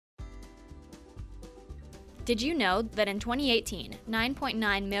Did you know that in 2018,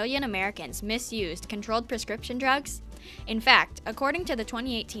 9.9 million Americans misused controlled prescription drugs? In fact, according to the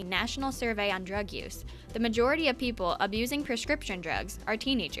 2018 National Survey on Drug Use, the majority of people abusing prescription drugs are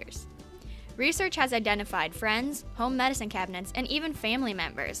teenagers. Research has identified friends, home medicine cabinets, and even family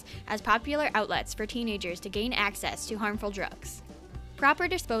members as popular outlets for teenagers to gain access to harmful drugs. Proper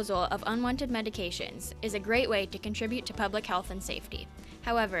disposal of unwanted medications is a great way to contribute to public health and safety.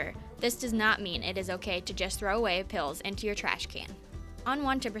 However, this does not mean it is okay to just throw away pills into your trash can.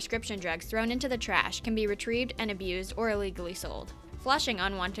 Unwanted prescription drugs thrown into the trash can be retrieved and abused or illegally sold. Flushing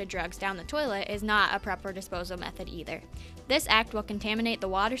unwanted drugs down the toilet is not a proper disposal method either. This act will contaminate the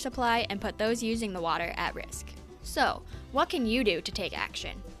water supply and put those using the water at risk. So, what can you do to take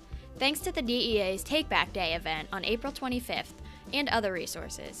action? Thanks to the DEA's Take Back Day event on April 25th and other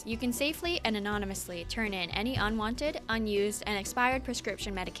resources, you can safely and anonymously turn in any unwanted, unused, and expired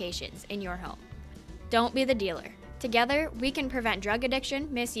prescription medications in your home. Don't be the dealer. Together, we can prevent drug addiction,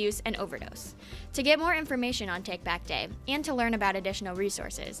 misuse, and overdose. To get more information on Take Back Day and to learn about additional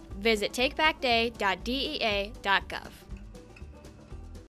resources, visit takebackday.dea.gov.